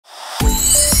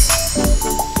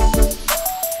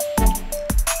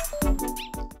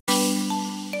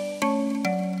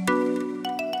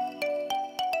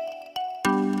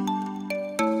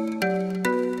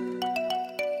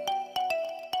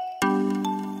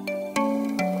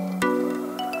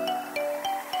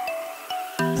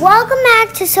Welcome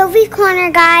back to Sophie's Corner,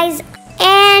 guys.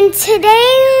 And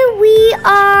today we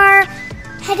are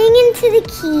heading into the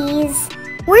Keys.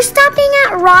 We're stopping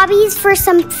at Robbie's for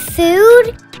some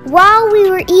food. While we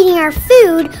were eating our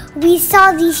food, we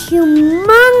saw these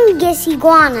humongous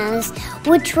iguanas,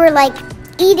 which were like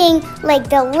eating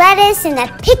like the lettuce and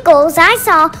the pickles. I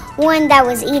saw one that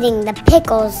was eating the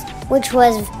pickles, which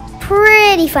was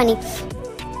pretty funny.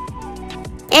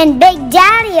 And Big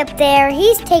Daddy up there,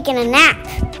 he's taking a nap.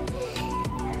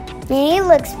 And he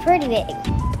looks pretty big.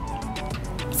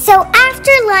 So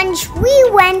after lunch,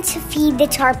 we went to feed the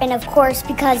tarpon, of course,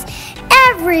 because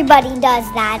everybody does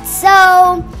that. So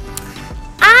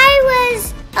I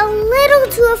was a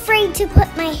little too afraid to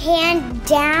put my hand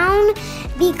down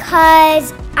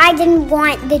because I didn't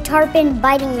want the tarpon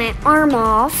biting my arm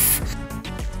off.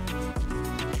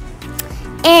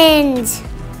 And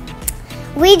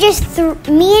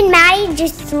me and Maddie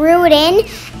just threw it in.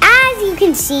 As you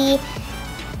can see,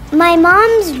 my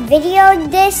mom's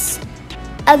videoed this.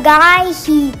 A guy,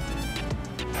 he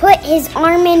put his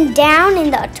arm in down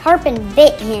and the tarpon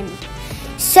bit him.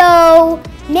 So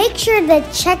make sure to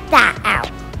check that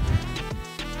out.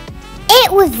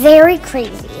 It was very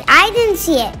crazy. I didn't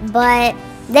see it, but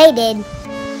they did.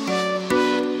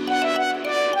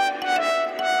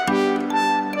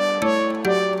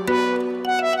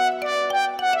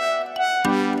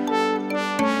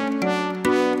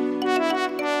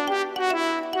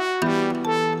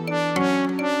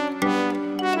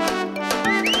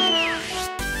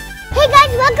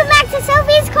 Welcome back to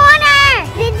Sophie's Corner!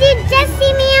 Did you just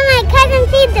see me and my cousin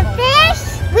feed the fish?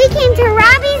 We came to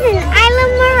Robbie's in Isla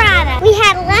Mirada. We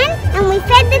had lunch and we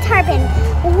fed the tarpon.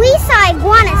 We saw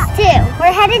iguanas too.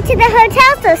 We're headed to the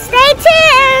hotel, so stay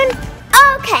tuned!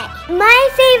 Okay, my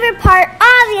favorite part,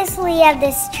 obviously, of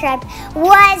this trip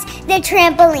was the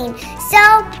trampoline. So,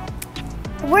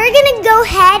 we're gonna go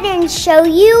ahead and show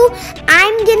you.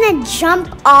 I'm gonna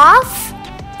jump off,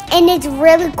 and it's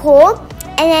really cool.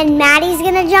 And then Maddie's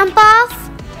gonna jump off.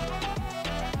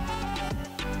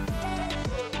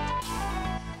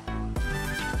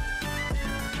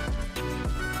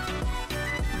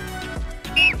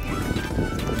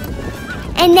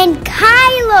 And then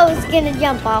Kylo's gonna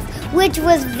jump off, which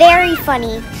was very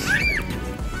funny.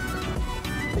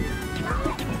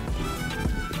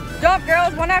 Jump,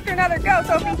 girls, one after another. Go,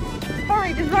 Sophie.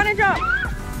 Hurry, just run and jump.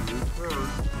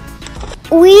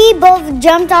 We both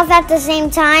jumped off at the same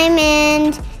time,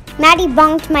 and Maddie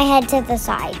bumped my head to the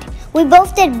side. We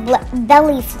both did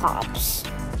belly flops.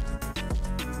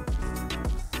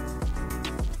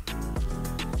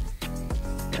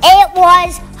 It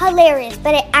was hilarious,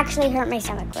 but it actually hurt my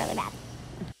stomach really bad.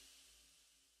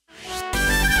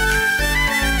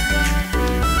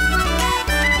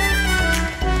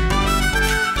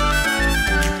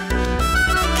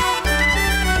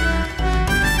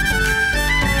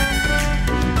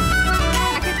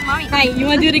 Hi, you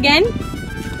want to do it again?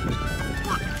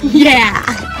 Yeah.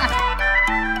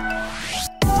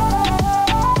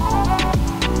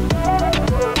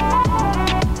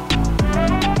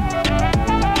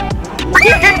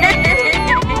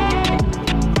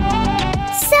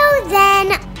 So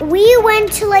then we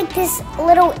went to like this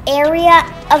little area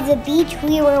of the beach.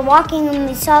 We were walking and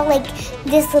we saw like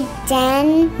this little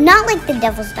den, not like the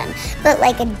devil's den, but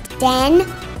like a den.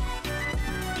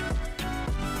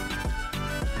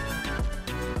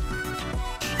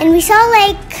 And we saw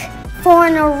like 4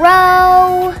 in a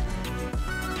row.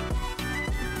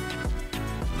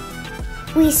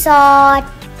 We saw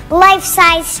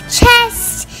life-size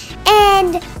chests,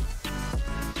 and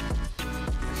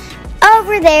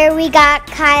over there we got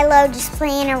Kylo just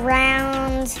playing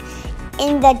around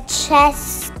in the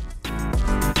chest.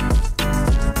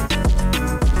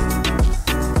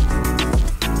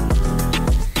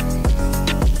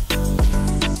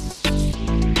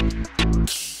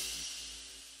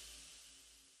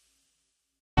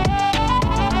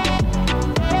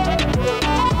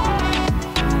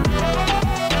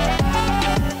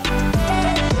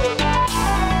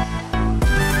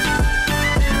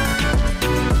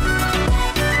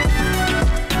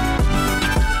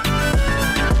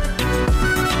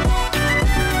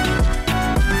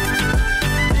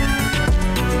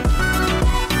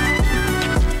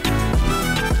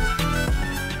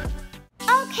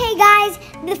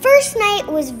 The first night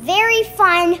was very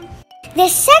fun. The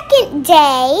second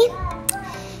day,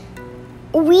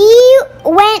 we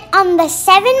went on the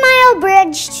 7-mile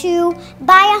bridge to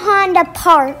Bahia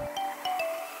Park.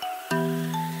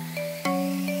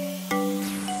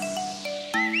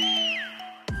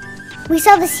 We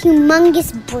saw this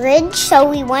humongous bridge, so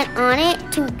we went on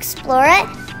it to explore it.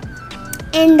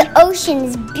 And the ocean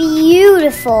is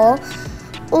beautiful.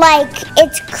 like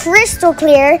it's crystal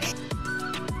clear.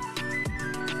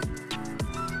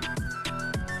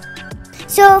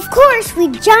 So of course we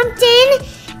jumped in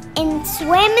and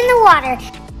swam in the water.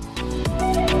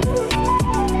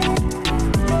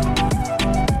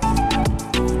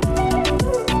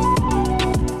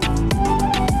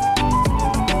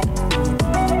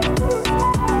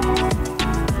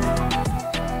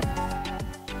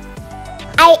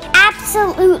 I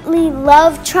absolutely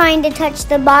love trying to touch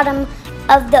the bottom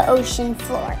of the ocean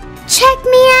floor. Check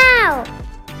me out!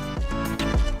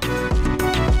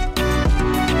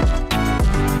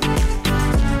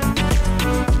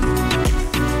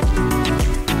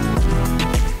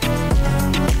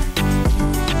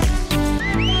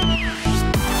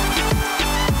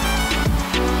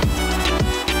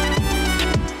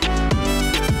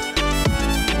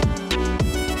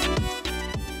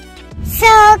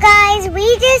 So guys,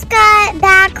 we just got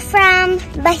back from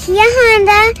Bahia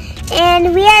Honda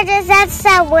and we are just at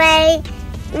Subway.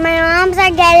 My moms are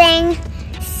getting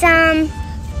some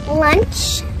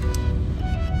lunch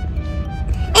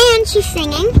and she's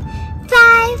singing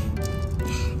five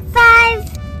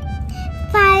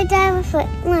 $5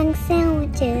 foot-long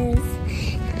sandwiches.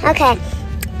 Okay,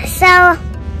 so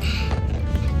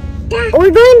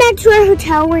we're going back to our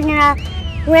hotel. We're gonna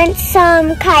rent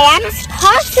some kayaks,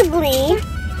 possibly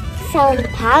some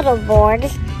paddle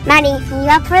boards. Maddie, you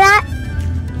up for that?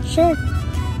 Sure.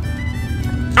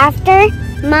 After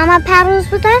Mama paddles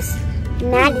with us,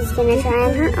 Maddie's gonna try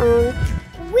on her own.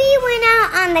 We went out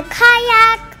on the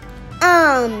kayak.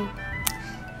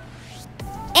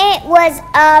 It was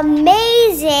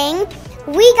amazing.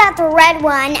 We got the red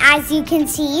one, as you can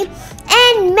see,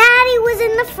 and Maddie was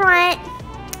in the front.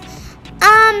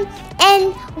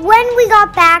 And when we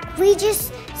got back, we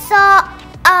just saw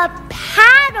a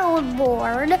paddle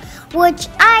board, which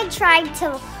I tried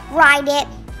to ride it.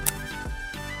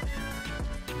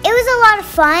 It was a lot of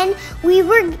fun.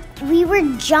 We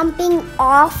were jumping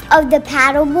off of the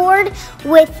paddle board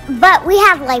but we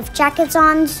have life jackets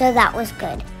on, so that was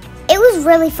good. It was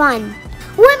really fun.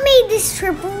 What made this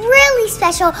trip really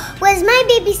special was my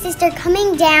baby sister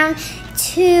coming down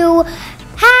to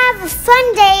have a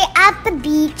fun day at the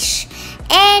beach.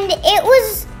 And it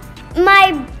was,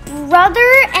 my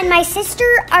brother and my sister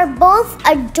are both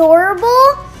adorable.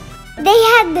 They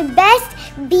had the best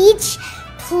beach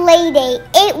play date.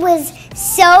 It was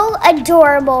so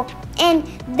adorable. And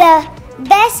the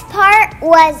best part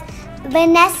was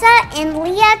Vanessa and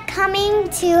Leah coming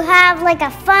to have like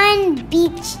a fun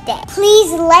beach day.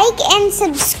 Please like and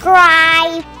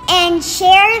subscribe and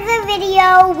share the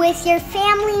video with your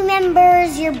family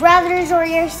members, your brothers or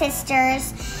your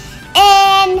sisters.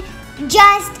 And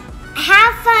just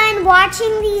have fun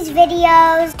watching these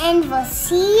videos, and we'll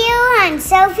see you on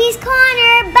Sophie's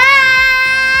Corner. Bye!